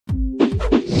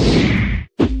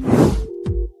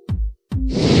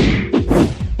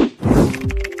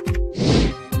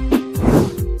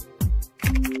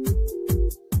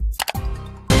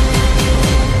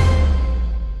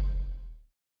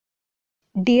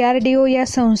DRDO या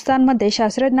संस्थांमध्ये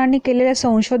शास्त्रज्ञांनी केलेल्या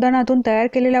संशोधनातून तयार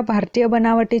केलेल्या भारतीय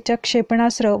बनावटीच्या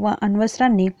क्षेपणास्त्र व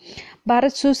अण्वस्त्रांनी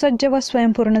भारत सुसज्ज व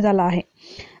स्वयंपूर्ण झाला आहे.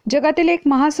 जगातील एक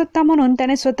महासत्ता म्हणून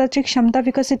त्याने स्वतःची क्षमता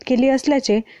विकसित केली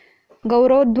असल्याचे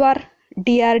गौरवोद्गार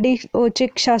DRDOचे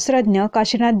शास्त्रज्ञ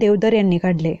काशीनाथ देवधर यांनी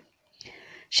काढले.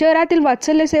 शहरातील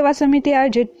वात्सल्य सेवा समिती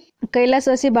आयोजित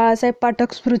कैलासवासी बाळासाहेब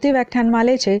पाठक स्मृती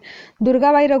व्याख्यानमालेचे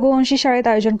दुर्गाबाई रघुवंशी शाळेत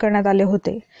आयोजन करण्यात आले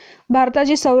होते.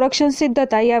 भारताची संरक्षण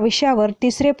सिद्धता या विषयावर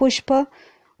तिसरे पुष्प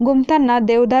गुंफताना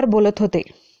देवधर बोलत होते.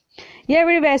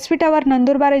 यावेळी व्यासपीठावर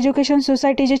नंदुरबार एज्युकेशन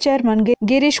सोसायटीचे चेअरमन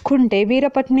गिरीश खुंटे,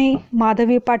 वीरपत्नी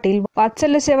माधवी पाटील,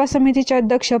 वात्सल्य सेवा समितीचे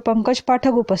अध्यक्ष पंकज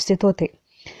पाठक उपस्थित होते.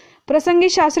 प्रसंगी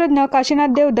शास्त्रज्ञ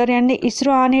काशीनाथ देवधर यांनी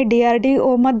इस्रो आणि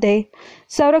DRDO मध्ये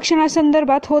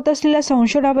संरक्षणासंदर्भात होत असलेल्या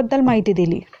संशोधनाबद्दल माहिती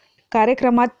दिली.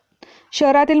 कार्यक्रमात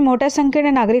शहरातील मोठ्या संख्येने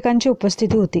नागरिकांची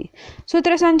उपस्थिती होती.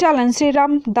 सूत्रसंचालन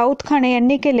श्रीराम दाऊदखाने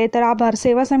यांनी केले तर आभार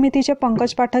सेवा समितीचे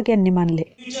पंकज पाठक यांनी मानले.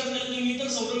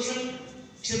 संरक्षण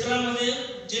क्षेत्रामध्ये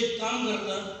जे काम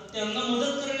करतात त्यांना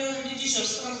मदत करण्यासाठी जी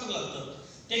शस्त्रास्त्र लागतात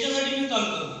त्याच्यासाठी मी काम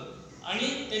करतो आणि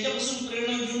त्याच्यापासून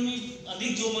प्रेरणा घेऊन मी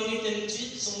अधिक जोमाने त्यांचे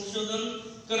संशोधन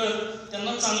करत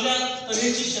त्यांना चांगल्या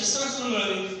तऱ्हेची शस्त्रास्त्र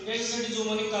मिळावी याच्यासाठी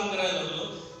जोमाने काम करायला लागलो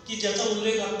की ज्याचा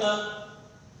उल्लेख आता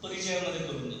परिचयामध्ये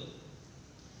करून देतो.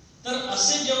 तर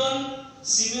असे जवान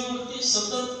सीमेवरती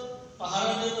सतत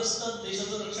पहारा देत असतात,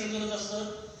 देशाचं रक्षण करत असतात.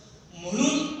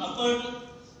 म्हणून आपण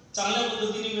चांगल्या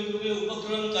पद्धतीने वेगवेगळे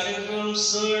उपक्रम, कार्यक्रम,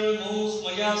 सण, मौज,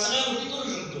 मजा सगळ्या गोष्टी करू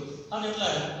शकतो. हा त्यातला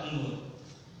आहे अनुभव.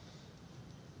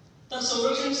 तर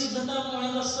संरक्षण सिद्धता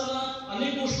म्हणत असताना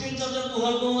अनेक गोष्टींचा जर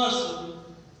उहापोह असतो.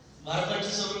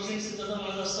 भारताची संरक्षण सिद्धता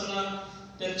म्हणत असताना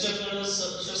त्यांच्याकडे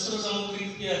शस्त्रसामुग्री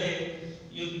किती आहे,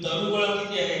 दारुगोळा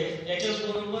किती आहे, याच्याच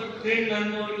बरोबर ट्रेन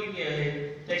मॅनपॉवर किती आहे,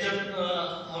 त्याच्यात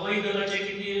हवाई दलाचे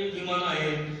किती विमानं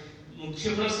आहेत,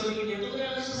 क्षेपणास्त्र किती आहे, तो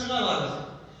असा सगळा भाग आहे.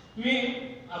 मी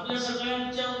आपल्या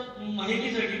सगळ्यांच्या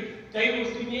माहितीसाठी काही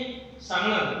गोष्टी मी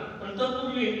सांगणार, पण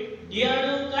तत्पूर्वी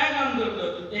DRDO काय काम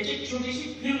करतं त्याची एक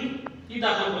छोटीशी फिल्म ती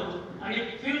दाखवतो आणि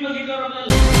फिल्म बघितल्यावर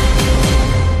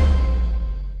आपल्याला